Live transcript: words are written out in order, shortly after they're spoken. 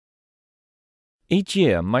Each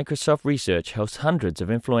year, Microsoft Research hosts hundreds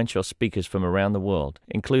of influential speakers from around the world,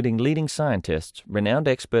 including leading scientists, renowned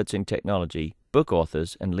experts in technology, book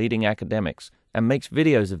authors, and leading academics, and makes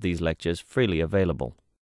videos of these lectures freely available.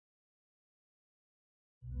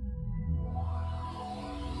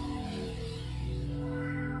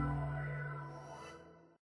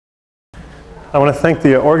 I want to thank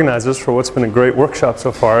the organizers for what's been a great workshop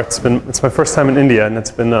so far. It's my first time in India, and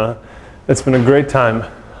it's been a great time.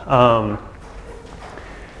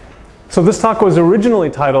 So this talk was originally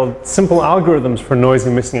titled Simple Algorithms for Noisy,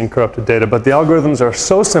 Missing, and Corrupted Data, but the algorithms are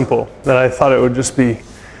so simple that I thought it would just be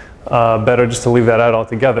better just to leave that out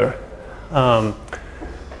altogether.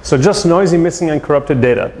 So just noisy, missing, and corrupted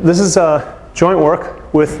data. This is a joint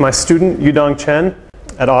work with my student Yudong Chen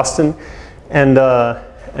at Austin and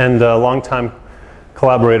a longtime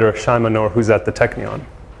collaborator Shai Manor, who's at the Technion.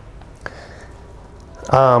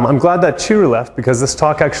 I'm glad that Chiru left, because this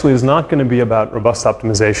talk actually is not going to be about robust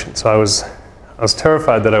optimization. So I was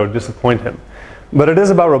terrified that I would disappoint him, but it is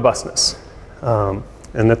about robustness, and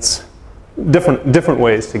it's different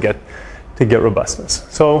ways to get robustness.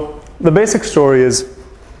 So the basic story is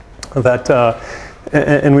that,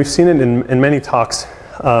 and we've seen it in many talks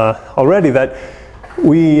already, that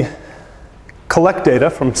we collect data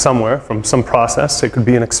from somewhere, from some process. It could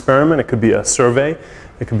be an experiment, it could be a survey,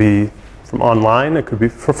 it could be from online, it could be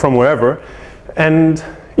from wherever. And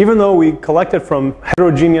even though we collect it from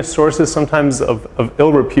heterogeneous sources, sometimes of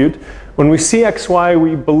ill repute, when we see XY,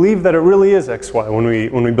 we believe that it really is XY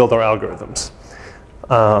when we build our algorithms.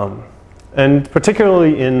 And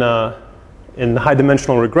particularly in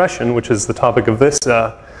high-dimensional regression, which is the topic of this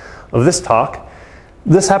talk,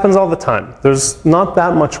 this happens all the time. There's not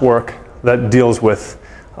that much work that deals with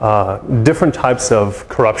different types of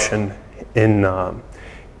corruption in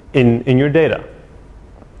your data.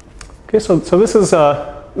 Okay, so this is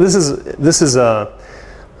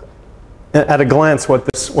at a glance what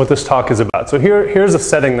this talk is about. So here's a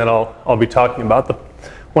setting that I'll be talking about.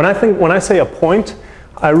 When I say a point,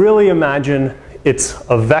 I really imagine it's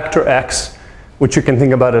a vector x, which you can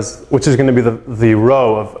think about as, which is going to be the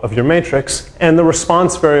row of your matrix, and the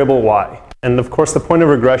response variable y. And of course, the point of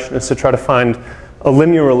regression is to try to find a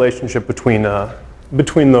linear relationship between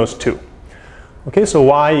those two. Okay, so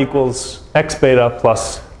y equals x beta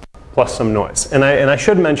plus some noise. And I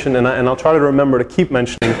should mention, and I'll try to remember to keep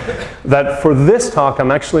mentioning, that for this talk, I'm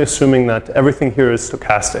actually assuming that everything here is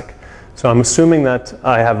stochastic. So I'm assuming that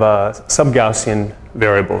I have sub-Gaussian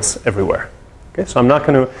variables everywhere. Okay, so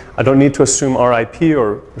I don't need to assume RIP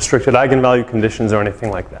or restricted eigenvalue conditions or anything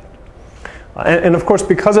like that. And of course,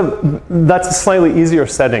 because that's a slightly easier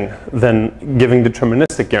setting than giving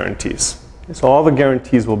deterministic guarantees. Okay, so all the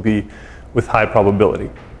guarantees will be with high probability.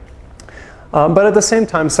 But at the same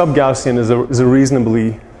time, sub-Gaussian is a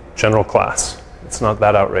reasonably general class. It's not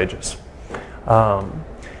that outrageous.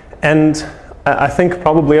 And I think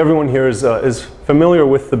probably everyone here is familiar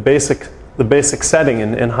with the basic setting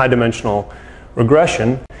in high-dimensional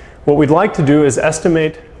regression. What we'd like to do is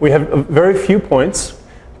estimate, we have very few points,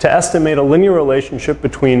 to estimate a linear relationship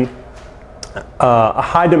between a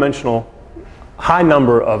high number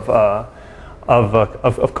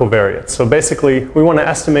of covariates. So basically, we want to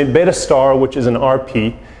estimate beta star, which is an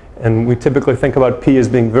RP, and we typically think about P as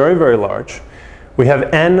being very, very large. We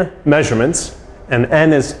have n measurements, and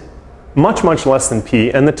n is much, much less than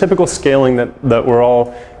P, and the typical scaling that we're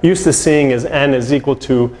all used to seeing is n is equal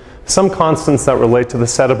to some constants that relate to the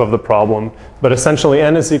setup of the problem, but essentially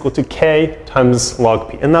n is equal to k times log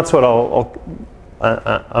P, and that's what I'll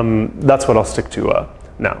stick to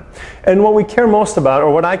now. And what we care most about,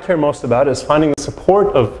 or what I care most about, is finding the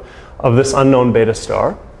support of this unknown beta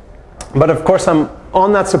star. But of course, I'm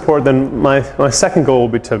on that support, then my second goal will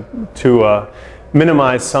be to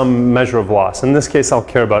minimize some measure of loss. In this case, I'll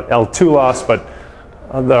care about L2 loss, but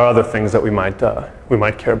there are other things that we might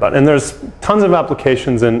care about. And there's tons of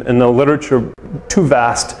applications in the literature, too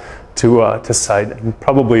vast to cite, and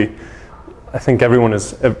probably I think everyone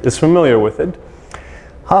is familiar with it.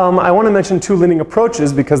 I want to mention two leading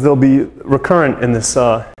approaches because they'll be recurrent in this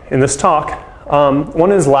talk.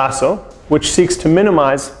 One is lasso, which seeks to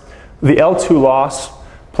minimize the L2 loss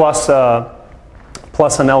plus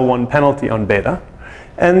an L1 penalty on beta.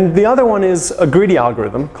 And the other one is a greedy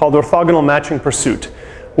algorithm called orthogonal matching pursuit,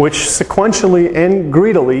 which sequentially and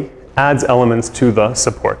greedily adds elements to the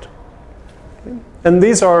support. And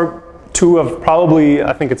these are two of probably,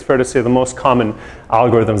 I think it's fair to say, the most common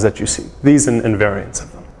algorithms that you see, these and variants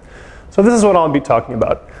of them. So this is what I'll be talking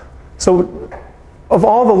about. So of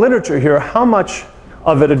all the literature here, how much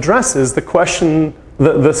of it addresses the question,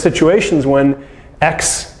 the situations when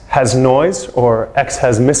x has noise, or X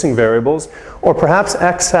has missing variables, or perhaps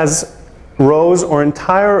X has rows or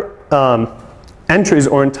entire entries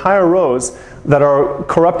or entire rows that are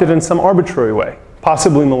corrupted in some arbitrary way,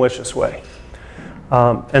 possibly malicious way.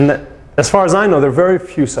 And as far as I know, there are very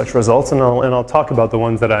few such results, and I'll talk about the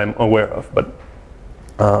ones that I'm aware of. But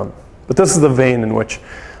this is the vein in which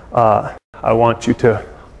I want you to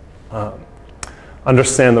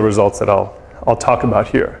understand the results that I'll talk about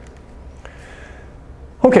here.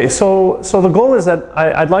 Okay, so the goal is that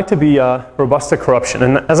I'd like to be robust to corruption,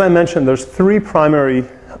 and as I mentioned, there's three primary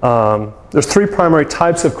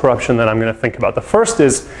types of corruption that I'm going to think about. The first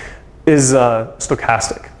is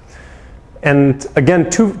stochastic, and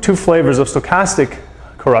again, two flavors of stochastic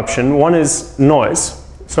corruption. One is noise.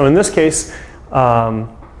 So in this case,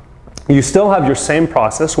 you still have your same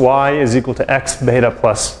process. Y is equal to x beta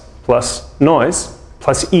plus noise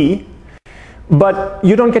plus e. But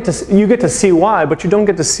you get to see y, but you don't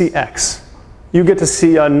get to see x. You get to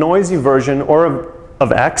see a noisy version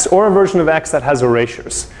of x, or a version of x that has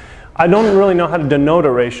erasures. I don't really know how to denote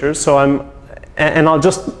erasures, so I'll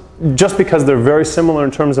just because they're very similar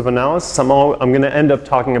in terms of analysis, I'm going to end up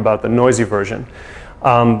talking about the noisy version.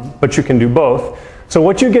 But you can do both. So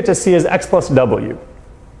what you get to see is x plus w.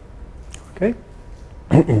 Okay.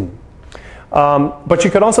 But you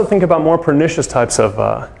could also think about more pernicious types of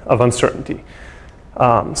uncertainty.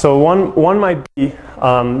 So one might be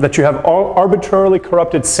that you have arbitrarily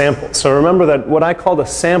corrupted samples. So remember that what I called a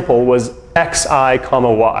sample was xi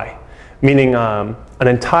comma y, meaning an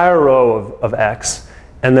entire row of x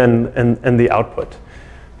and then the output.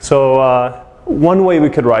 So one way we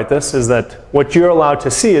could write this is that what you're allowed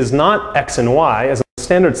to see is not x and y as a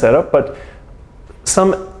standard setup, but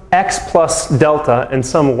some x plus delta and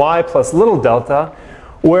some y plus little delta,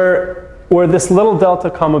 where this little delta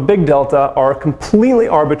comma big delta are completely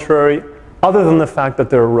arbitrary, other than the fact that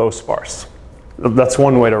they're row sparse. That's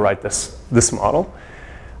one way to write this model.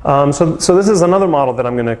 So this is another model that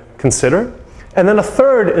I'm going to consider. And then a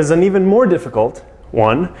third is an even more difficult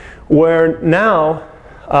one, where now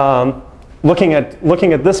looking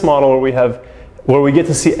at this model where we get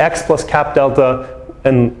to see x plus cap delta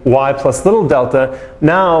and y plus little delta,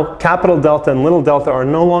 now capital delta and little delta are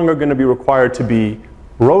no longer going to be required to be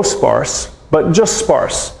row sparse, but just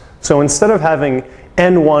sparse. So instead of having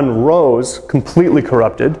n1 rows completely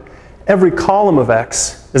corrupted, every column of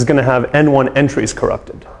x is going to have n1 entries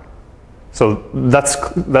corrupted. So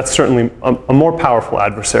that's certainly a more powerful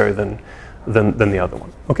adversary than the other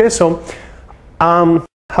one. Okay, so I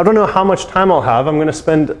don't know how much time I'll have. I'm going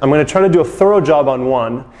to try to do a thorough job on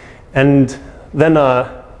one, and then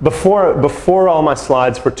before all my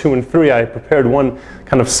slides for 2 and 3, I prepared one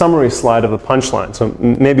kind of summary slide of the punchline. So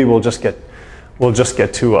maybe we'll just get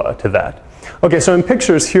to that. Okay, so in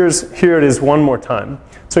pictures, here it is one more time.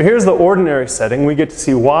 So here's the ordinary setting. We get to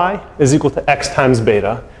see y is equal to x times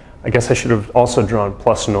beta. I guess I should have also drawn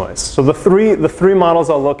plus noise. So the three models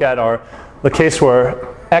I'll look at are the case where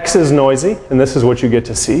x is noisy, and this is what you get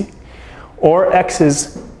to see, or x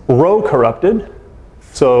is row corrupted.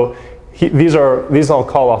 So these I'll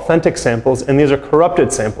call authentic samples, and these are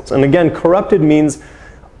corrupted samples. And again, corrupted means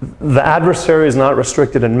the adversary is not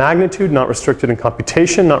restricted in magnitude, not restricted in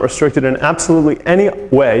computation, not restricted in absolutely any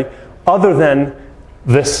way other than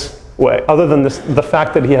this way, other than the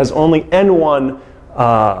fact that he has only n1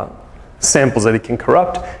 samples that he can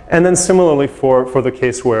corrupt. And then similarly for the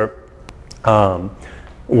case where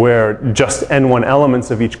just n1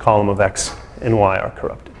 elements of each column of x and y are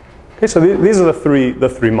corrupted. Okay, so these are the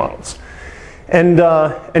three models. And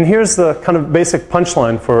here's the kind of basic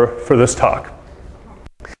punchline for this talk.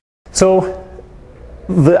 So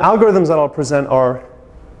the algorithms that I'll present are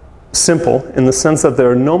simple in the sense that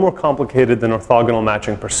they're no more complicated than orthogonal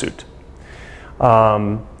matching pursuit.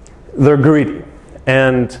 They're greedy,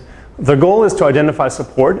 and the goal is to identify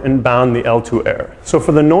support and bound the L2 error. So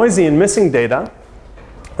for the noisy and missing data,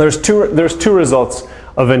 there's two results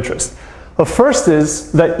of interest. The first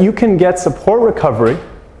is that you can get support recovery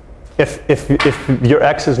if your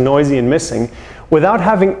X is noisy and missing without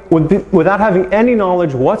having any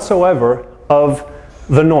knowledge whatsoever of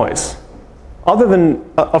the noise. Other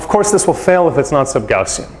than, of course, this will fail if it's not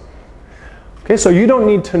sub-Gaussian. Okay, so you don't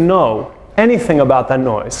need to know anything about that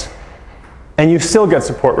noise, and you still get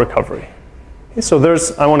support recovery. Okay, so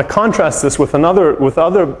I want to contrast this with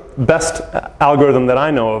other best algorithm that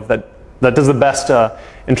I know of that does the best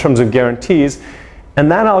in terms of guarantees,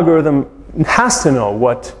 and that algorithm has to know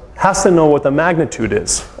what the magnitude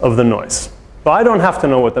is of the noise. So I don't have to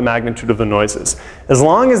know what the magnitude of the noise is. As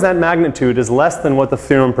long as that magnitude is less than what the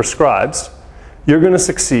theorem prescribes, you're going to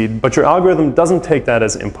succeed, but your algorithm doesn't take that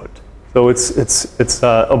as input. So it's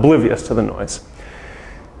oblivious to the noise.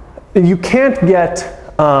 You can't get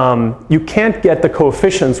the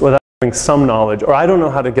coefficients without having some knowledge, or I don't know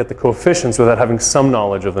how to get the coefficients without having some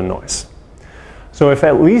knowledge of the noise. So if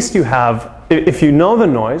at least you have, if you know the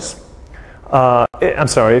noise,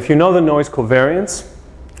 if you know the noise covariance,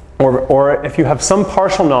 or if you have some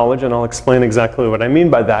partial knowledge, and I'll explain exactly what I mean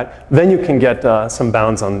by that, then you can get some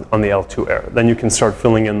bounds on the L2 error. Then you can start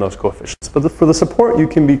filling in those coefficients. But for the support, you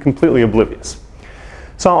can be completely oblivious.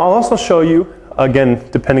 So I'll also show you, again,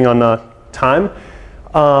 depending on time,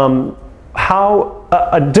 how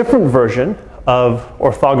a different version of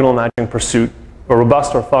orthogonal matching pursuit, or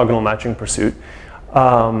robust orthogonal matching pursuit,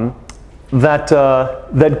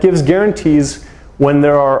 that gives guarantees when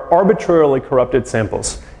there are arbitrarily corrupted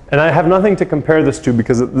samples. And I have nothing to compare this to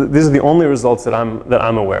because these are the only results that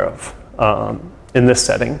I'm aware of in this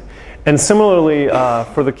setting. And similarly,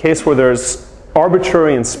 for the case where there's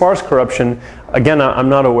arbitrary and sparse corruption, again, I'm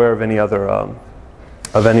not aware of any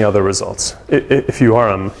other results. If you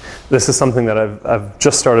are, this is something that I've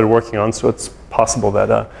just started working on, so it's possible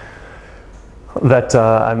that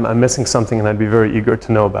I'm missing something, and I'd be very eager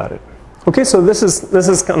to know about it. Okay, so this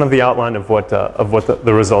is kind of the outline of what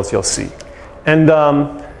the results you'll see,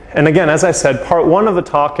 and again, as I said, part one of the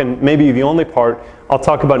talk, and maybe the only part, I'll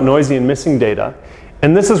talk about noisy and missing data,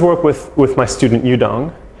 and this is work with my student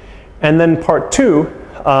Yudong, and then part two,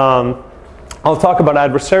 I'll talk about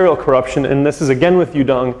adversarial corruption, and this is again with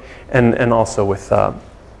Yudong and also with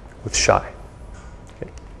Shai.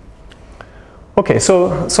 Okay,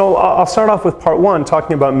 so I'll start off with part one,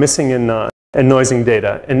 talking about missing and noising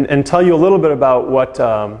data, and tell you a little bit about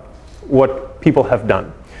what people have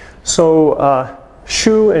done. So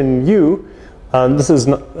Shu and Yu, this is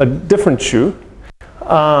a different Shu,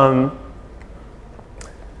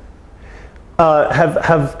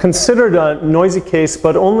 have considered a noisy case,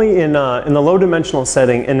 but only in the low-dimensional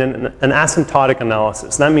setting in an asymptotic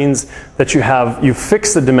analysis. That means that you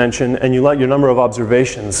fix the dimension and you let your number of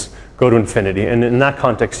observations go to infinity, and in that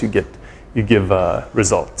context you give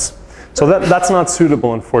results. So that's not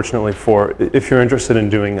suitable, unfortunately, for if you're interested in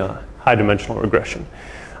doing high-dimensional regression.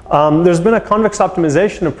 There's been a convex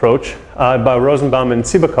optimization approach by Rosenbaum and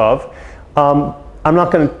Sibakov. I'm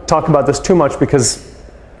not going to talk about this too much because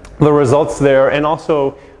the results there, and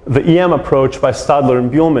also the EM approach by Stadler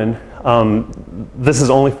and Buhlmann, this is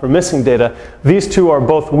only for missing data. These two are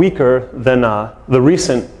both weaker than the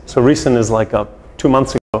recent. So recent is like 2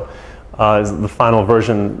 months ago, is the final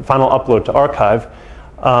version, final upload to archive,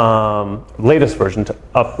 latest version to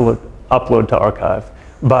upload to archive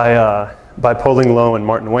by Poling Low and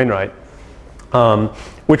Martin Wainwright,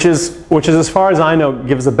 which is as far as I know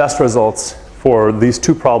gives the best results for these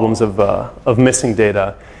two problems of missing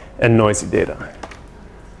data and noisy data.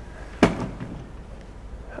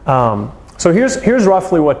 So here's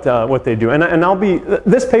roughly what they do, and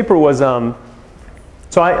this paper was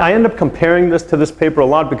so I end up comparing this to this paper a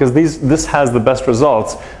lot because this has the best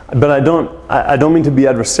results, but I don't mean to be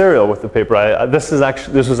adversarial with the paper. This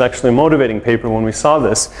was actually a motivating paper. When we saw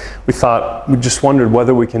this, we just wondered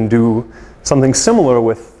whether we can do something similar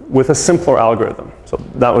with a simpler algorithm. So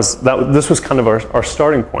this was kind of our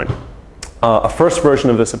starting point. A first version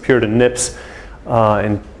of this appeared in NIPS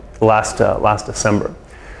in last December.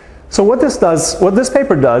 So what this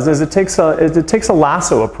paper does is it takes a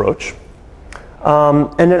lasso approach,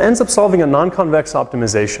 and it ends up solving a non-convex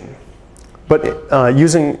optimization, but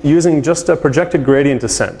using just a projected gradient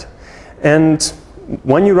descent. And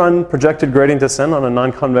when you run projected gradient descent on a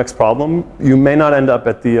non-convex problem, you may not end up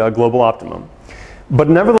at the global optimum. But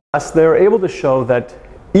nevertheless, they're able to show that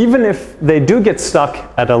even if they do get stuck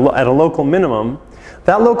at a local minimum,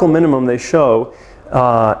 that local minimum they show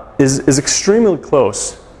is extremely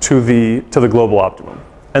close to the global optimum.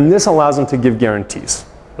 And this allows them to give guarantees.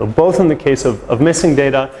 So both in the case of missing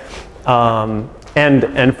data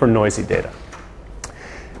and for noisy data.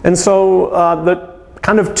 And so the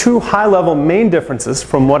kind of two high-level main differences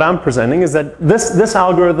from what I'm presenting is that this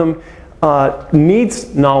algorithm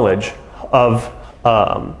needs knowledge of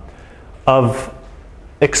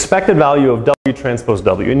expected value of W transpose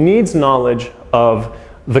W. It needs knowledge of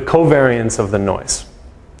the covariance of the noise.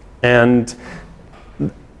 And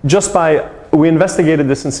we investigated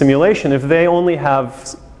this in simulation. If they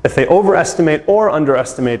overestimate or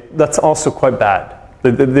underestimate, that's also quite bad.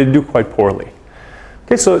 They do quite poorly.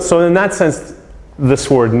 Okay, so in that sense, this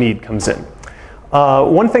word need comes in.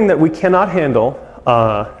 One thing that we cannot handle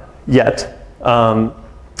yet,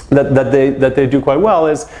 that they do quite well,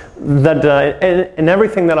 is that in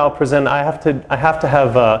everything that I'll present, I have to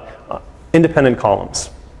have independent columns,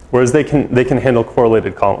 whereas they can handle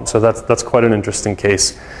correlated columns. So that's quite an interesting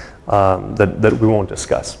case that we won't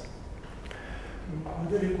discuss.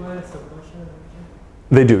 Do they require subversion?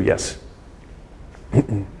 They do, yes.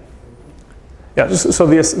 Yeah, so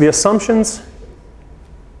the assumptions,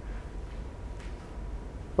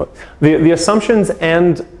 the assumptions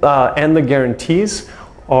and the guarantees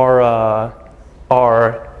are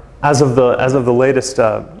as of the latest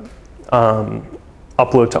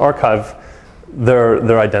upload to archive,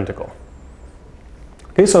 they're identical.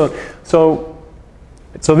 Okay, so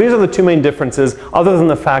these are the two main differences, other than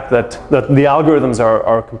the fact that the algorithms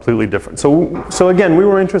are completely different. So again, we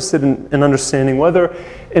were interested in understanding whether,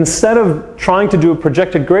 instead of trying to do a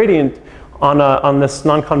projected gradient on this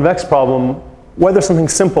non-convex problem, whether something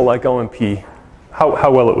simple like OMP,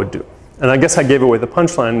 how well it would do. And I guess I gave away the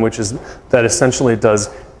punchline, which is that essentially it does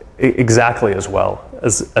exactly as well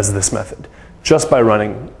as this method, just by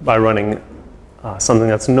running something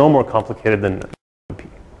that's no more complicated than OMP.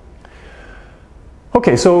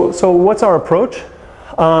 Okay, so what's our approach?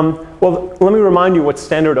 Well, let me remind you what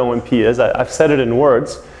standard OMP is. I've said it in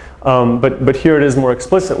words, but here it is more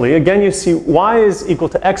explicitly. Again, you see y is equal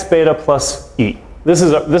to x beta plus e. This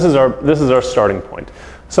is our starting point.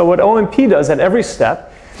 So what OMP does at every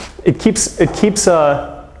step, it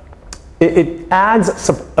adds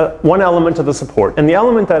one element to the support, and the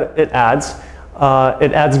element that it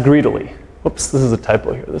adds greedily. Oops, this is a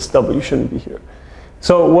typo here. This W shouldn't be here.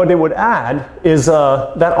 So what it would add is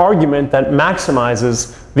that argument that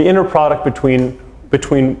maximizes the inner product between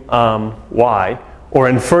y, or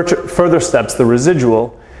in further steps the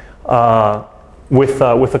residual, with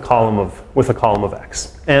a column of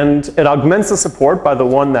x, and it augments the support by the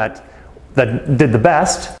one that did the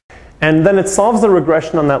best, and then it solves the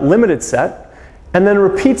regression on that limited set, and then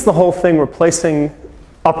repeats the whole thing,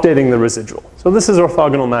 updating the residual. So this is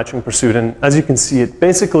orthogonal matching pursuit, and as you can see, it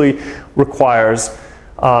basically requires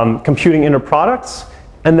computing inner products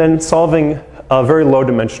and then solving a very low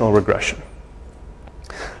dimensional regression.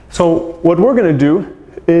 So what we're going to do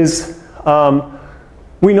is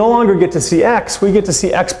we no longer get to see x, we get to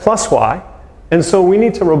see x plus y, and so we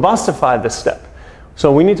need to robustify this step.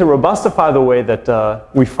 So we need to robustify the way that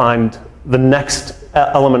we find the next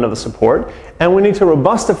element of the support, and we need to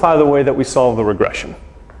robustify the way that we solve the regression.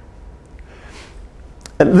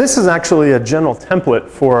 And this is actually a general template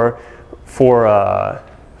for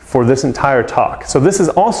this entire talk. So this is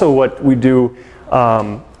also what we do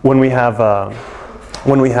when we have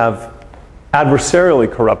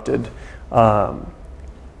adversarially corrupted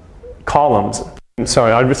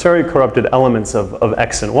adversarially corrupted elements of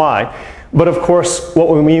x and y. But of course, what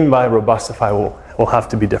we mean by robustify will have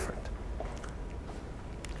to be different.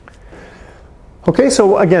 Okay,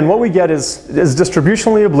 so again, what we get is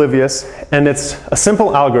distributionally oblivious, and it's a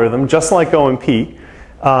simple algorithm, just like OMP.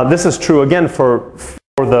 This is true again for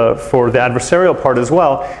the adversarial part as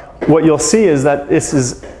well. What you'll see is that this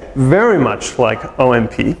is very much like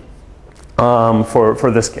OMP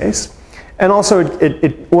for this case. And also,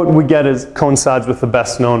 what we get coincides with the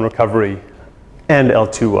best known recovery and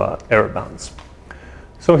L2 error bounds.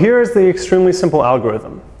 So here is the extremely simple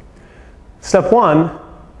algorithm. Step one,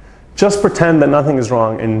 just pretend that nothing is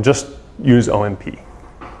wrong and just use OMP.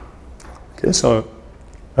 Okay, so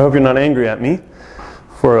I hope you're not angry at me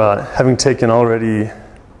for having taken already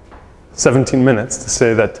 17 minutes to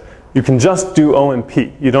say that you can just do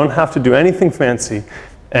OMP. You don't have to do anything fancy,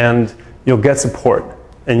 and you'll get support.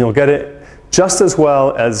 And you'll get it just as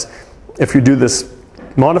well as if you do this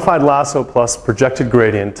modified lasso plus projected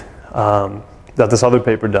gradient that this other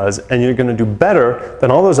paper does, and you're going to do better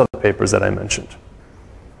than all those other papers that I mentioned.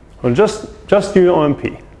 Well, just do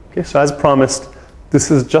OMP. Okay, so as promised,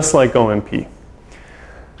 this is just like OMP.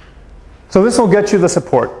 So this will get you the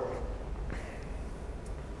support.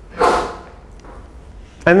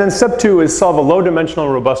 And then step two is solve a low-dimensional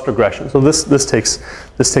robust regression. So this takes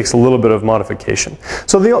a little bit of modification.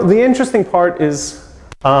 So the interesting part is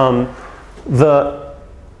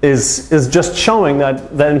just showing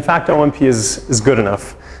that in fact OMP is good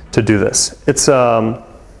enough to do this. It's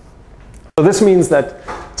so this means that,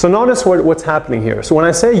 so notice what's happening here. So when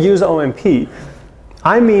I say use OMP,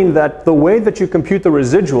 I mean that the way that you compute the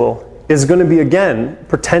residual is going to be, again,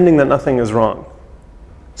 pretending that nothing is wrong.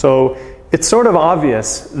 So it's sort of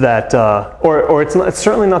obvious that, or it's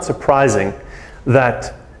certainly not surprising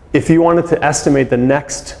that if you wanted to estimate the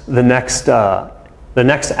next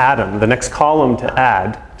atom, the next column to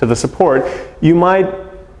add to the support, you might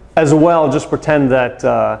as well just pretend that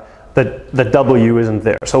that W isn't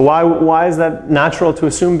there. So why is that natural to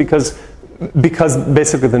assume? Because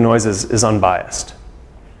basically the noise is unbiased.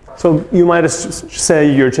 So you might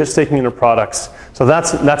say you're just taking inner products. So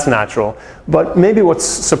that's natural. But maybe what's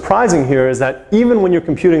surprising here is that even when you're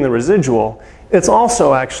computing the residual, it's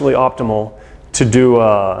also actually optimal to do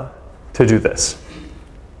this.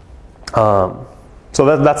 So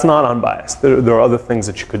that's not unbiased. There are other things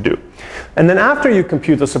that you could do. And then after you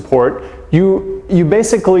compute the support, you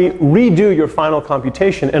basically redo your final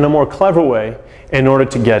computation in a more clever way in order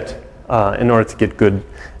to get good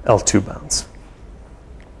L2 bounds.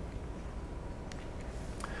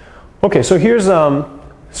 Okay, so here's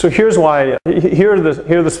why. Here are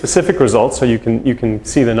the specific results, so you can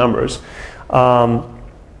see the numbers. And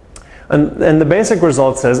the basic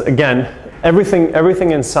result says, again, everything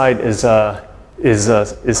inside is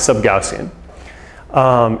sub-Gaussian,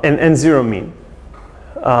 and zero mean.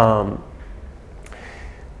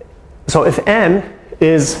 So if n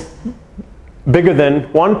is bigger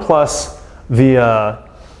than 1 plus the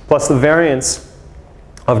variance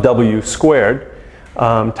of w squared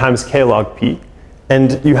times k log p,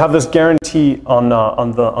 and you have this guarantee on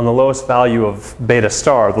the lowest value of beta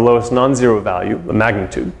star, the lowest non-zero value, the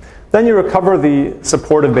magnitude, then you recover the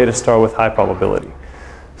support of beta star with high probability.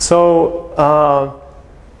 So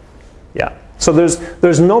yeah, so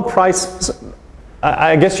there's no price.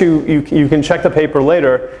 I guess you can check the paper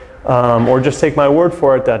later, or just take my word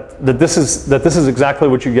for it that this is exactly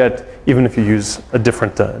what you get even if you use a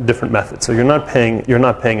different method. So you're not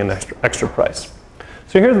paying an extra price.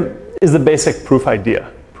 So here is the basic proof idea,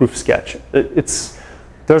 proof sketch.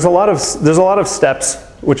 There's a lot of steps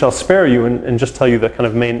which I'll spare you and just tell you the kind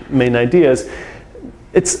of main ideas.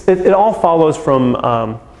 It all follows from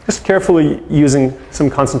just carefully using some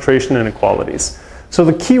concentration inequalities. So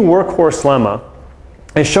the key workhorse lemma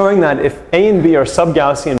is showing that if A and B are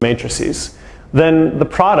sub-Gaussian matrices, then the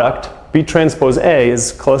product, B transpose A,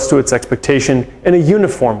 is close to its expectation in a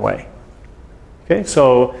uniform way. Okay,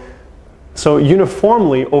 so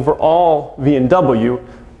uniformly over all V and W,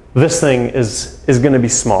 this thing is going to be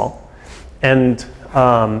small. And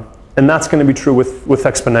that's going to be true with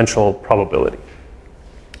exponential probability.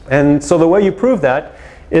 And so the way you prove that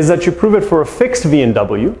is that you prove it for a fixed V and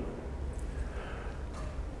W.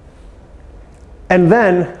 And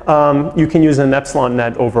then you can use an epsilon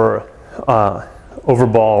net over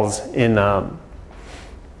balls in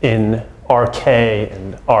Rk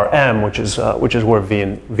and Rm, which is where V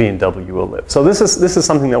and W will live. So this is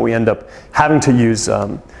something that we end up having to use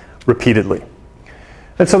repeatedly.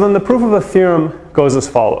 And so then the proof of the theorem goes as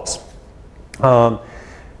follows. So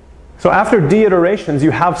after d iterations,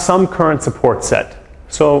 you have some current support set.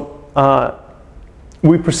 So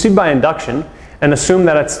we proceed by induction and assume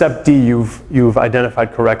that at step d you've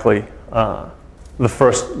identified correctly the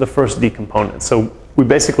first d component. So we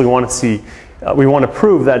basically want to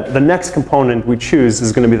prove that the next component we choose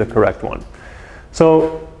is going to be the correct one.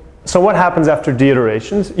 So what happens after d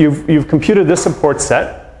iterations? You've computed this support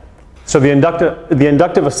set. So the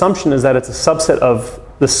inductive assumption is that it's a subset of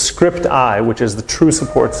the script I, which is the true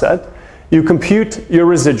support set. You compute your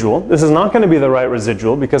residual. This is not going to be the right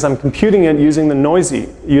residual because I'm computing it using the noisy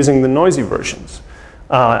versions.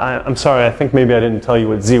 I'm sorry, I think maybe I didn't tell you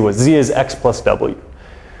what z was. Z is x plus w.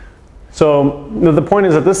 So the point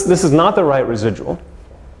is that this is not the right residual.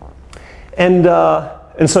 And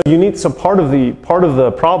so part of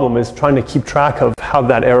the problem is trying to keep track of how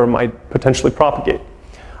that error might potentially propagate.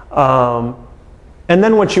 And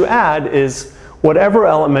then what you add is whatever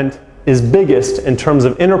element is biggest in terms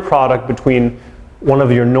of inner product between one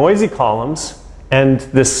of your noisy columns and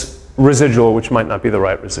this residual, which might not be the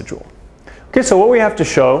right residual. Okay, so what we have to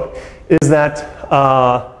show is that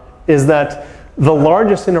the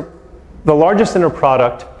largest inner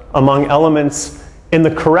product among elements in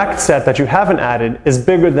the correct set that you haven't added is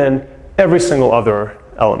bigger than every single other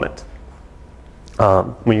element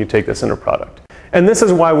when you take this inner product. And this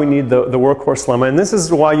is why we need the workhorse lemma, and this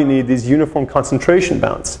is why you need these uniform concentration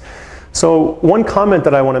bounds. So one comment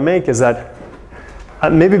that I want to make is that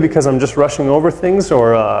maybe because I'm just rushing over things,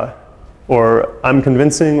 or I'm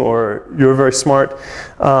convincing, or you're very smart,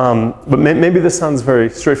 but maybe this sounds very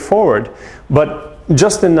straightforward. But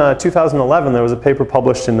just in 2011, there was a paper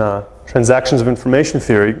published in Transactions of Information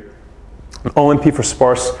Theory, an OMP for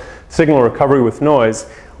sparse signal recovery with noise,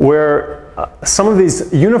 where some of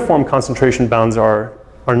these uniform concentration bounds are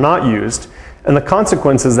not used. And the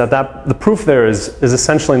consequence is that the proof there is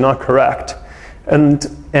essentially not correct. And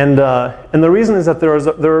the reason is that there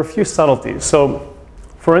are a few subtleties. So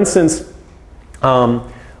for instance,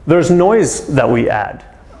 there's noise that we add.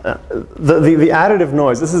 The additive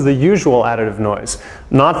noise, this is the usual additive noise,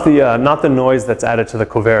 not the noise that's added to the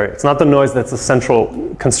covariates, not the noise that's the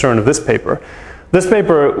central concern of this paper. This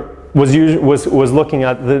paper was looking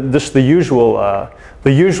at the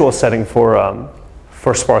usual setting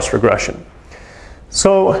for sparse regression.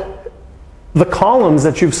 So the columns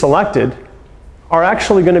that you've selected are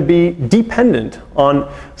actually going to be dependent on,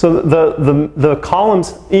 so the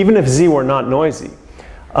columns, even if Z were not noisy,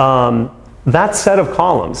 that set of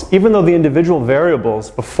columns, even though the individual variables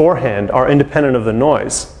beforehand are independent of the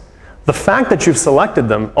noise, the fact that you've selected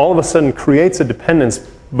them all of a sudden creates a dependence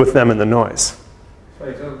with them in the noise.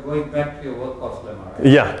 Sorry, so going back to your work cost lemma, right?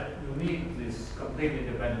 Yeah. You need this completely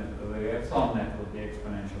dependent because the epsilon net will be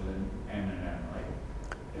exponential in n and n, right?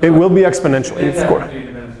 It will be exponential, If of course. you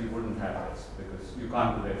wouldn't have this because you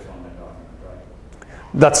can't do the epsilon net argument, right?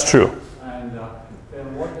 That's true. And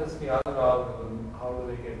then what does the other algorithm, how do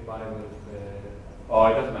they get by with the, oh,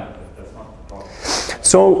 it doesn't matter, that's not the problem.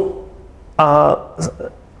 So,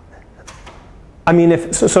 I mean,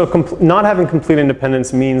 not having complete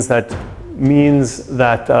independence means that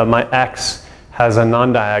my X has a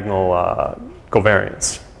non-diagonal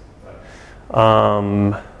covariance.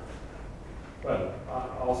 Well,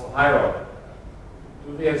 also higher order.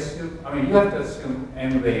 Do they assume, I mean, you have to assume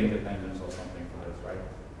n-way independence or something for this, right?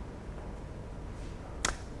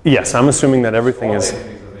 Yes, I'm assuming that everything All is,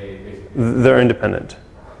 entities are basically. they're independent.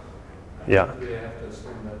 Yeah. Do they have to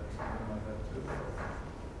assume that something like that too?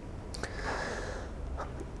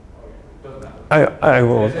 Doesn't matter. I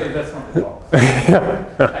will. That's not the problem.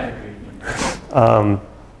 I agree.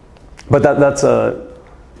 But that's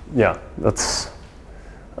yeah, that's,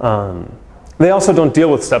 they also don't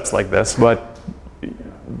deal with steps like this, but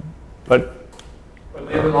But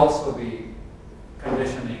they will also be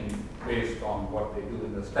conditioning based on what they do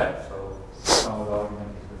in the steps. So some of the argument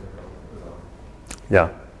is difficult. yeah.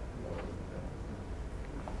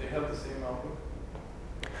 They have the same output?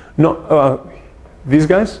 No, these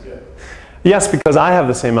guys? Yeah. Yes, because I have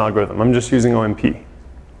the same algorithm. I'm just using OMP.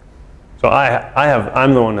 So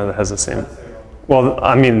I'm the one that has the same. Well,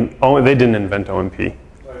 I mean, they didn't invent OMP.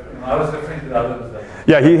 I was referring to the others.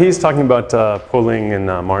 Yeah, he's talking about Pulling and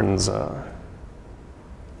Martin's. So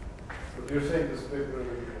you're saying this paper?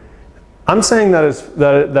 I'm saying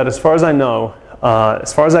that as far as I know,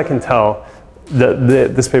 as far as I can tell,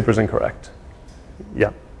 this paper is incorrect.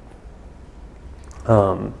 Yeah.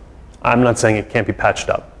 I'm not saying it can't be patched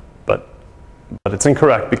up, but it's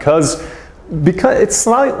incorrect because it's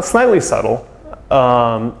slightly subtle.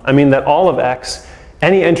 I mean that all of X,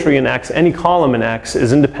 any entry in X, any column in X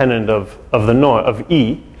is independent of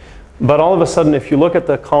E. But all of a sudden, if you look at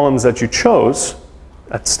the columns that you chose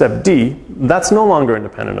at step D, that's no longer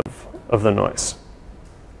independent of the noise.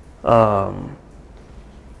 So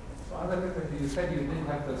you said you didn't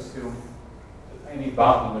have to assume any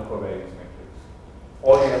bound in the covariance matrix.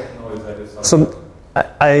 All you have to know is that it's something. So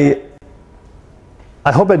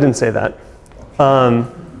I hope I didn't say that.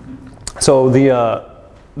 So the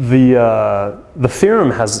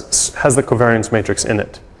theorem has the covariance matrix in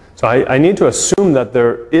it. So I need to assume that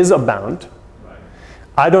there is a bound. Right.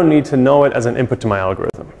 I don't need to know it as an input to my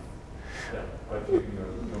algorithm. Yeah, but your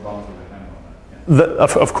bounds will depend on that. Yeah.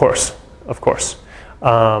 Of course.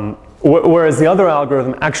 Whereas the other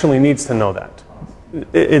algorithm actually needs to know that.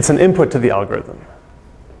 It's an input to the algorithm.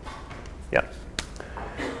 Yeah.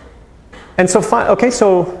 And so,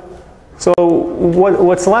 so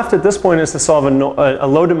what's left at this point is to solve a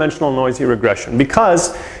low-dimensional noisy regression.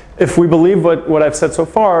 Because if we believe what I've said so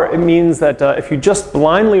far, it means that if you just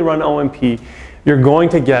blindly run OMP, you're going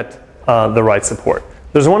to get the right support.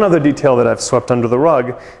 There's one other detail that I've swept under the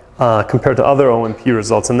rug compared to other OMP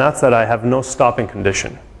results, and that's that I have no stopping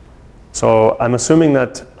condition. So I'm assuming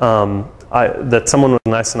that, that someone was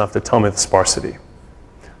nice enough to tell me the sparsity.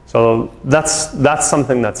 So that's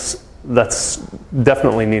something that's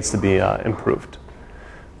definitely needs to be improved,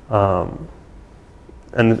 and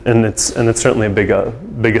it's certainly a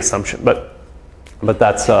big assumption, but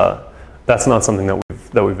that's not something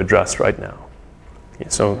that we've addressed right now. Yeah,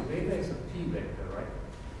 so Beta is a p vector, right?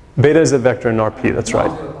 beta is a vector in RP. That's right.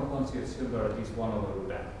 Non-zero components you assume are at least 1 over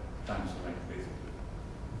root n times the length, basically.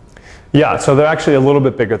 Yeah, so they're actually a little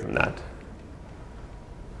bit bigger than that.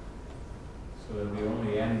 So there'll be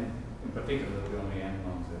only n, in particular, there'll be only n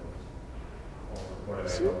non-zeros, or whatever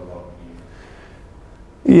I know about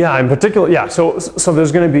p. Yeah, in particular, yeah. So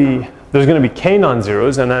there's going to be k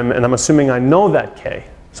non-zeros, and I'm assuming I know that k,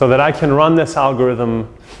 so that I can run this algorithm.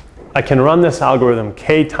 I can run this algorithm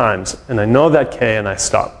k times, and I know that k, and I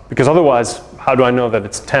stop. Because otherwise, how do I know that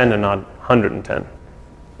it's 10 and not 110?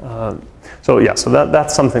 So yeah, so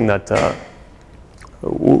that's something that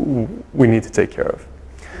we need to take care of.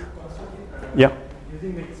 Yeah.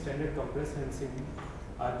 Using the extended compressed sensing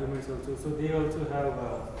arguments also, so they also have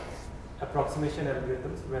approximation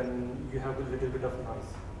algorithms when you have a little bit of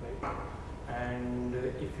noise, right? And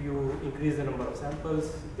if you increase the number of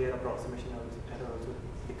samples, their approximation error also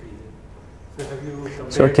decreases. So have you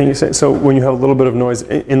compared? So can you say, so when you have a little bit of noise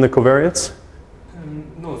in the covariates?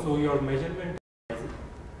 No, so your measurement.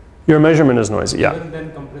 Your measurement is noisy, yeah. Even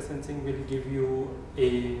then compression sensing will give you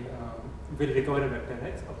a, will recover a vector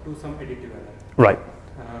x up to some additive error. Right.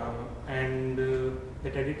 And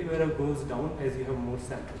that additive error goes down as you have more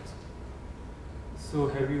samples. So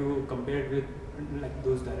have you compared with like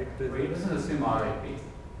those direct results? Wait, this is a sim RIP.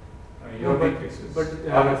 I mean, your No, matrix is but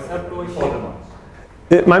before the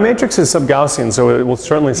noise. My matrix is sub-Gaussian, so it will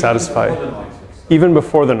certainly satisfy Before the noise. even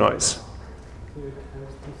before the noise. So it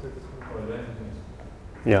has to satisfy. Or then it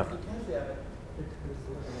is. Yeah.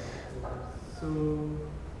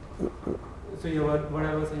 So yeah, what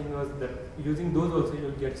I was saying was that using those also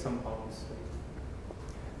you'll get some bounds. Right?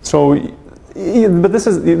 So, but this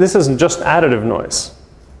isn't just additive noise.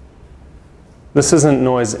 This isn't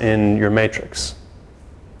noise in your matrix.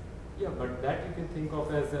 Yeah, but that you can think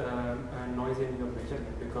of as a noise in your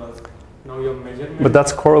measurement, because now your measurement. But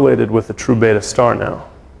that's correlated with the true beta star now.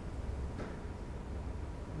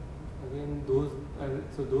 Again,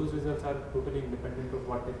 so those results are totally independent of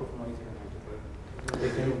what type of noise you have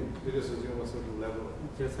measured. You just assume a certain level.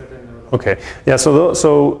 Just certain level of. Okay. Yeah. So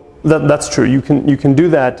that's true. You can do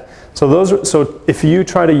that. So if you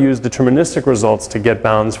try to use deterministic results to get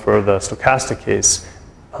bounds for the stochastic case,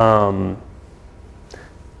 I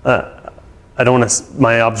don't want to.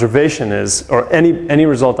 My observation is, or any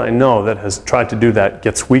result I know that has tried to do that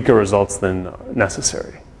gets weaker results than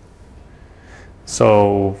necessary.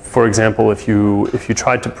 So, for example, if you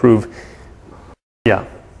tried to prove, yeah.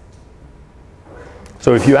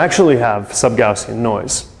 So if you actually have sub-Gaussian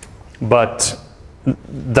noise, but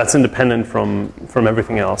that's independent from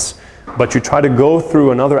everything else, but you try to go through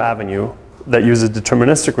another avenue that uses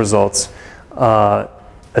deterministic results,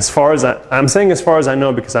 as far as I'm saying as far as I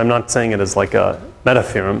know, because I'm not saying it as like a meta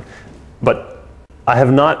theorem, but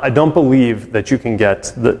I don't believe that you can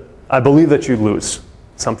get I believe that you lose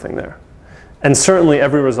something there. And certainly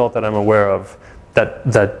every result that I'm aware of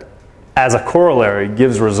that as a corollary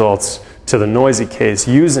gives results to the noisy case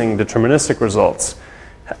using deterministic results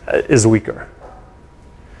is weaker.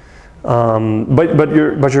 But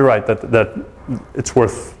you're right that it's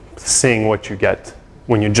worth seeing what you get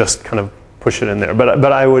when you just kind of push it in there.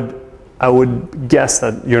 But I would guess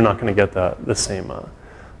that you're not going to get the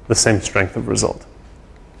same strength of result.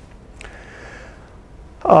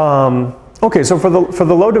 Okay, so for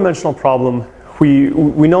the low dimensional problem,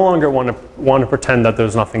 we no longer want to pretend that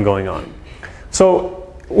there's nothing going on. So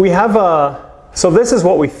we have so this is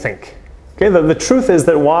what we think. Okay, the truth is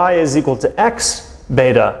that y is equal to x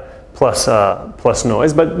beta plus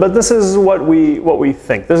noise, but this is what we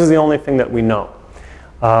think. This is the only thing that we know.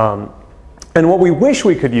 And what we wish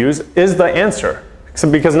we could use is the answer,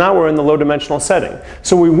 because now we're in the low dimensional setting.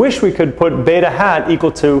 So we wish we could put beta hat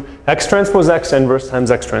equal to x transpose x inverse times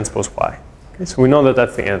x transpose y. Okay, so we know that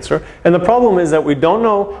that's the answer. And the problem is that we don't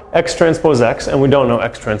know x transpose x and we don't know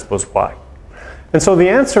x transpose y. And so the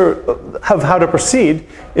answer of how to proceed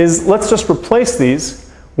is let's just replace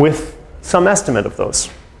these with some estimate of those.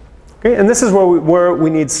 Okay, and this is where we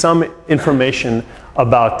need some information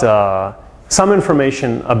about the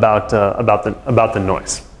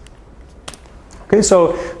noise. Okay,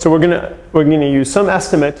 so we're gonna use some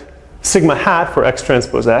estimate sigma hat for x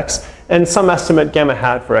transpose x and some estimate gamma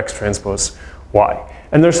hat for x transpose y.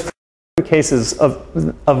 And there's three cases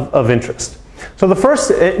of interest. So the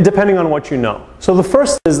first, depending on what you know. So the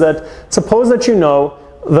first is that suppose that you know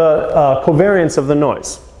the covariance of the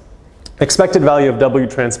noise, expected value of w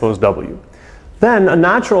transpose w. Then a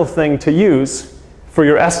natural thing to use for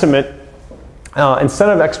your estimate, instead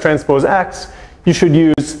of x transpose x, you should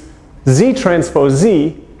use z transpose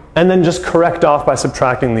z, and then just correct off by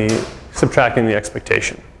subtracting the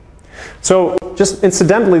expectation. So just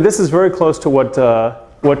incidentally, this is very close to what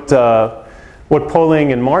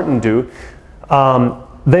Poling and Martin do.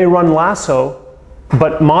 They run lasso,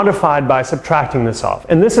 but modified by subtracting this off.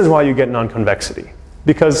 And this is why you get non-convexity,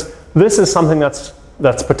 because this is something that's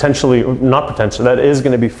potentially, not potentially, that is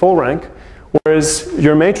going to be full rank, whereas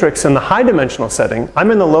your matrix in the high dimensional setting, I'm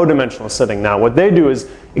in the low dimensional setting now. What they do is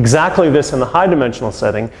exactly this in the high dimensional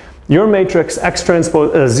setting. Your matrix x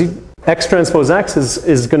transpose x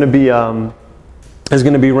is going to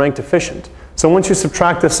be ranked efficient. So once you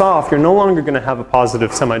subtract this off, you're no longer going to have a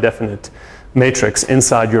positive semi-definite matrix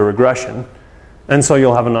inside your regression, and so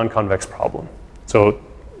you'll have a non-convex problem. So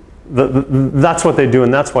that's what they do,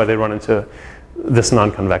 and that's why they run into this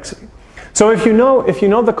non-convexity. So if you know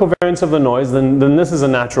the covariance of the noise, then this is a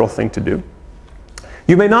natural thing to do.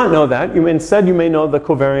 You may not know that. Instead, you may know the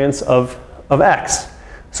covariance of x.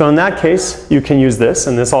 So in that case, you can use this,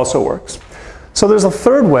 and this also works. So there's a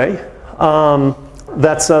third way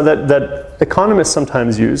that economists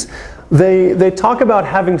sometimes use. They talk about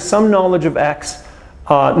having some knowledge of x,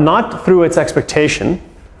 not through its expectation,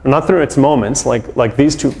 not through its moments, like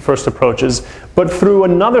these two first approaches, but through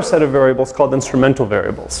another set of variables called instrumental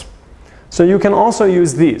variables. So you can also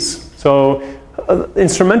use these. So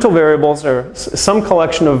instrumental variables are some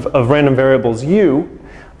collection of random variables u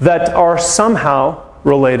that are somehow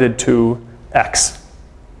related to x.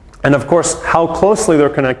 And of course, how closely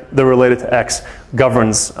they're related to x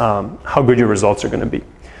governs how good your results are going to be.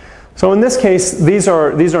 So in this case, these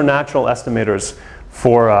are natural estimators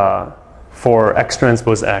for x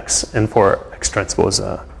transpose x and for x transpose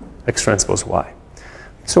y.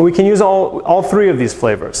 So we can use all three of these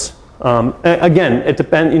flavors. Again, it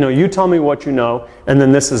depends. You tell me what you know, and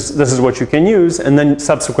then this is what you can use, and then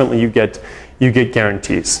subsequently you get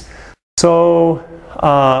guarantees. So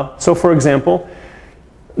for example,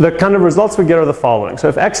 the kind of results we get are the following. So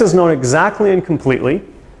if x is known exactly and completely,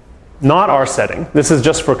 not our setting, this is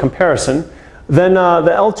just for comparison, then the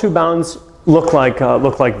L2 bounds look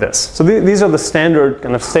like this. So these are the standard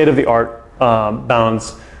kind of state-of-the-art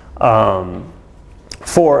bounds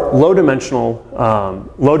for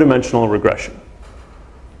low-dimensional regression.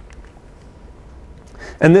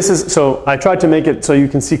 And this is, so I tried to make it so you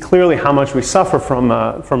can see clearly how much we suffer from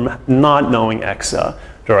not knowing x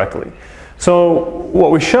directly. So what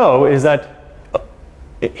we show is that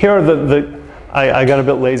here are I got a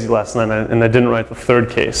bit lazy last night and I didn't write the third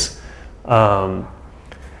case. But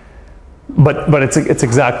it's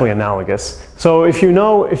exactly analogous. So if you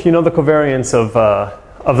know the covariance of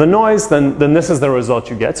the noise, then this is the result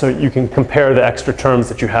you get. So you can compare the extra terms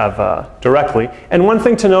that you have directly. And one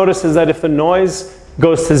thing to notice is that if the noise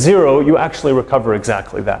goes to 0, you actually recover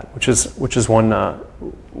exactly that, which is one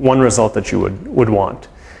result that you would want.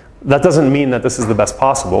 That doesn't mean that this is the best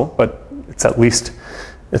possible, but it's at least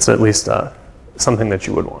something that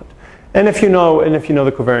you would want. And if you know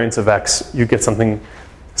the covariance of x, you get something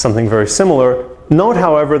very similar. Note,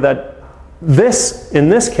 however, that in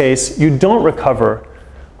this case, you don't recover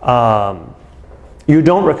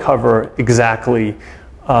exactly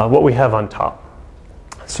what we have on top.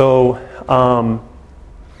 So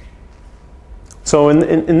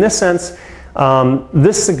in this sense,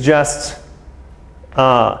 this suggests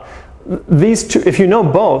these two. If you know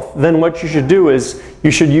both, then what you should do is you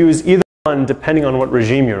should use either one depending on what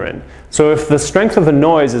regime you're in. So if the strength of the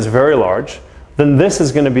noise is very large, then this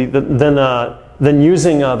is going to be then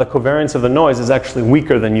using the covariance of the noise is actually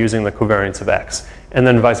weaker than using the covariance of x, and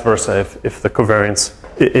then vice versa if the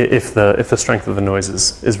strength of the noise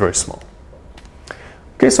is very small.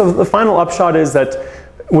 Okay, so the final upshot is that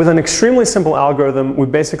with an extremely simple algorithm, we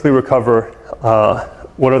basically recover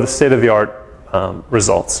what are the state-of-the-art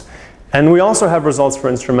results, and we also have results for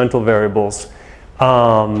instrumental variables,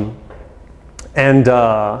 and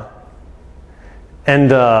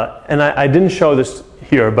I didn't show this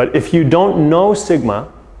here, but if you don't know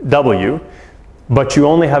sigma w, but you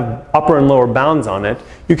only have upper and lower bounds on it,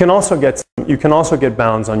 you can also get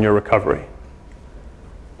bounds on your recovery.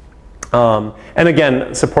 And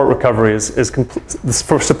again, support recovery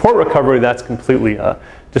for support recovery, that's completely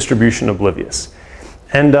distribution oblivious.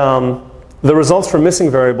 And the results for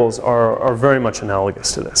missing variables are very much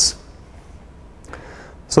analogous to this.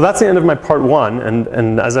 So that's the end of my part 1,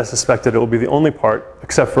 and as I suspected, it will be the only part,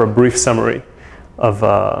 except for a brief summary of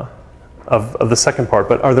the second part.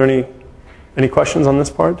 But are there any questions on this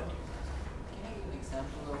part? Can you give an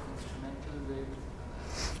example of instrumental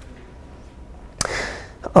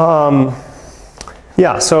variables?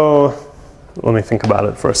 Yeah, so let me think about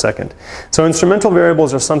it for a second. So instrumental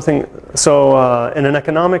variables are something, so in an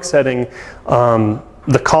economic setting,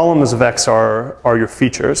 the columns of x are your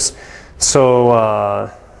features. So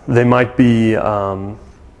they might be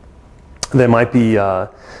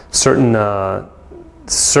certain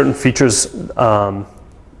features,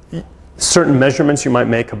 certain measurements you might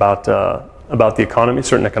make about the economy,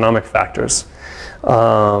 certain economic factors.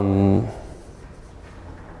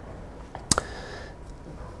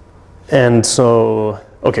 And so,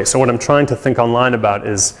 okay, so what I'm trying to think online about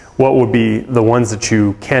is what would be the ones that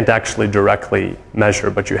you can't actually directly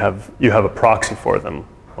measure, but you have a proxy for them,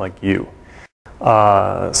 like U.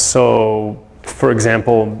 So, for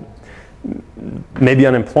example, maybe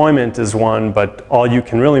unemployment is one, but all you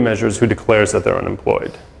can really measure is who declares that they're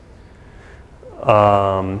unemployed.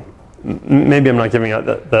 Maybe I'm not giving out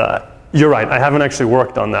you're right. I haven't actually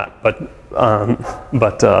worked on that, but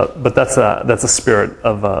that's a spirit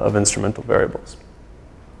of instrumental variables.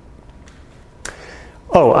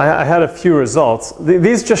 Oh, I had a few results.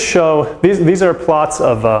 These just show these are plots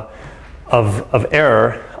of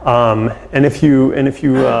error, and if you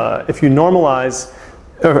normalize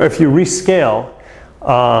or if you rescale,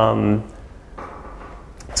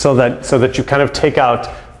 so that you kind of take out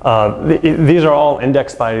these are all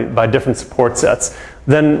indexed by different support sets,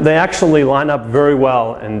 then they actually line up very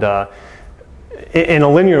well and in a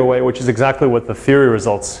linear way, which is exactly what the theory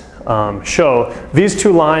results show. These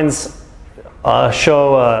two lines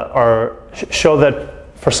show that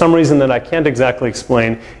for some reason that I can't exactly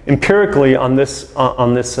explain, empirically on this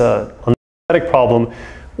static problem,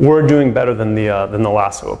 we're doing better than the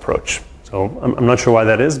lasso approach. So I'm not sure why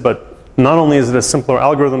that is, but not only is it a simpler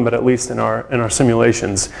algorithm, but at least in our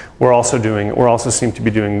simulations, we also seem to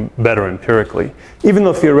be doing better empirically, even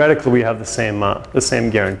though theoretically we have the same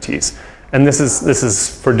guarantees. And this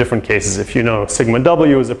is for different cases. If you know sigma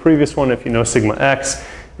w is a previous one, if you know sigma x,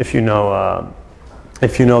 if you know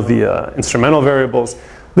the instrumental variables,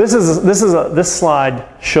 this slide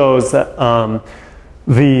shows that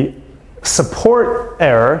the support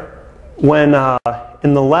error when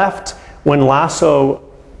in the left when lasso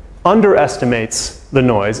underestimates the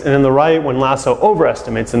noise, and in the right when lasso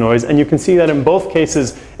overestimates the noise. And you can see that in both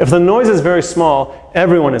cases, if the noise is very small,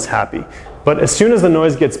 everyone is happy. But as soon as the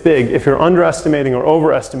noise gets big, if you're underestimating or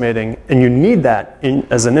overestimating, and you need that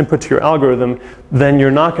as an input to your algorithm, then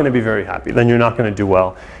you're not going to be very happy. Then you're not going to do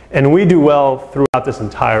well. And we do well throughout this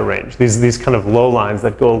entire range. These kind of low lines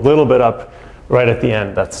that go a little bit up right at the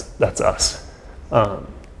end, that's us.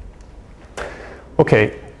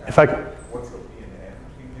 Okay, if I... What's the P and N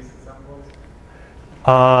between these examples?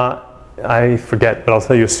 I forget, but I'll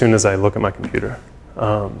tell you as soon as I look at my computer.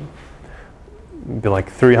 Be like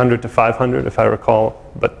 300 to 500 if I recall,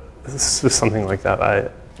 but this is something like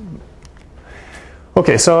that.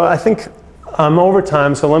 Okay, so I think I'm over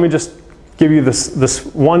time, so let me just give you this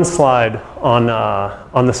one slide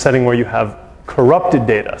on the setting where you have corrupted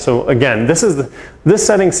data. So again, this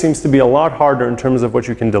setting seems to be a lot harder in terms of what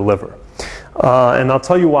you can deliver. And I'll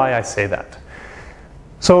tell you why I say that.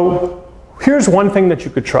 So here's one thing that you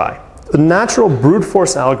could try. The natural brute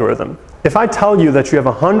force algorithm. If I tell you that you have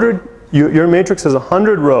 100, your matrix has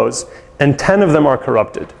 100 rows and 10 of them are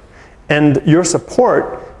corrupted, and your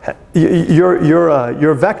support, your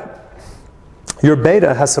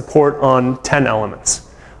beta has support on 10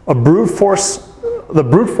 elements. The brute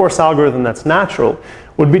force algorithm that's natural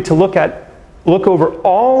would be to look over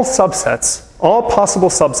all subsets, all possible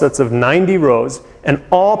subsets of 90 rows and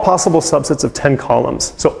all possible subsets of 10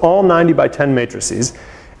 columns. So all 90 by 10 matrices,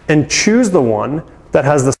 and choose the one that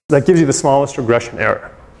gives you the smallest regression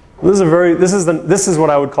error. This is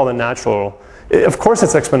what I would call the natural. Of course,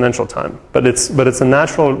 it's exponential time, but it's a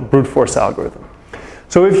natural brute force algorithm.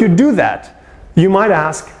 So if you do that, you might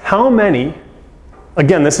ask how many.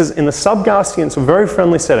 Again, this is in the sub-Gaussian, so very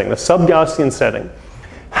friendly setting, the sub-Gaussian setting.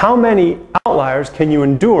 How many outliers can you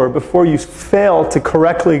endure before you fail to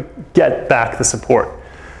correctly get back the support?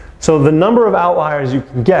 So the number of outliers you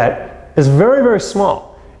can get is very, very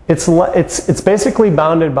small. It's basically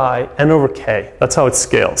bounded by n over k. That's how it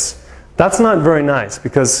scales. That's not very nice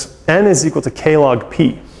because n is equal to k log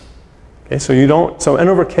p. Okay, so n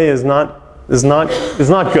over k is not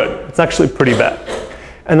good. It's actually pretty bad.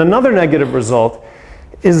 And another negative result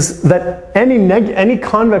is that any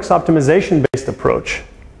convex optimization-based approach,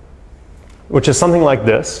 which is something like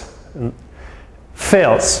this,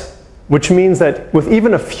 fails, which means that with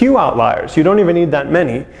even a few outliers, you don't even need that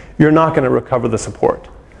many, you're not going to recover the support.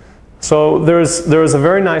 So there's a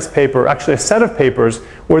very nice paper, actually a set of papers,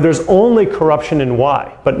 where there's only corruption in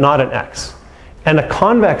y, but not in x. And a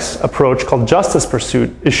convex approach called justice pursuit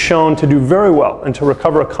is shown to do very well and to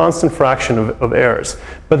recover a constant fraction of errors.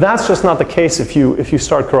 But that's just not the case if you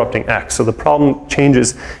start corrupting x. So the problem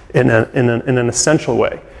changes in an essential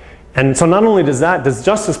way. And so not only does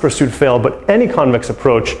justice pursuit fail, but any convex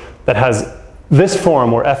approach that has this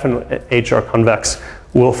form where f and h are convex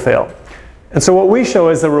will fail. And so what we show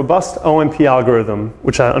is a robust OMP algorithm,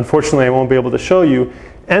 which unfortunately I won't be able to show you,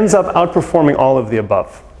 ends up outperforming all of the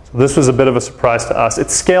above. So this was a bit of a surprise to us.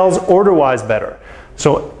 It scales order-wise better.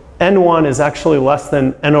 So n1 is actually less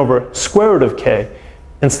than n over square root of k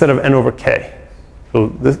instead of n over k. So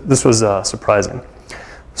this was surprising.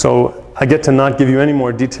 So I get to not give you any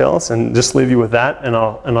more details and just leave you with that, and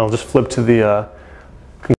I'll just flip to the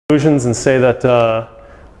conclusions and say that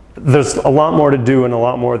there's a lot more to do and a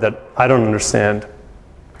lot more that I don't understand.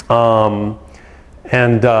 And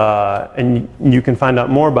you can find out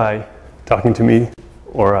more by talking to me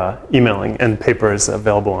or emailing, and paper is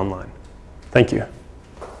available online. Thank you.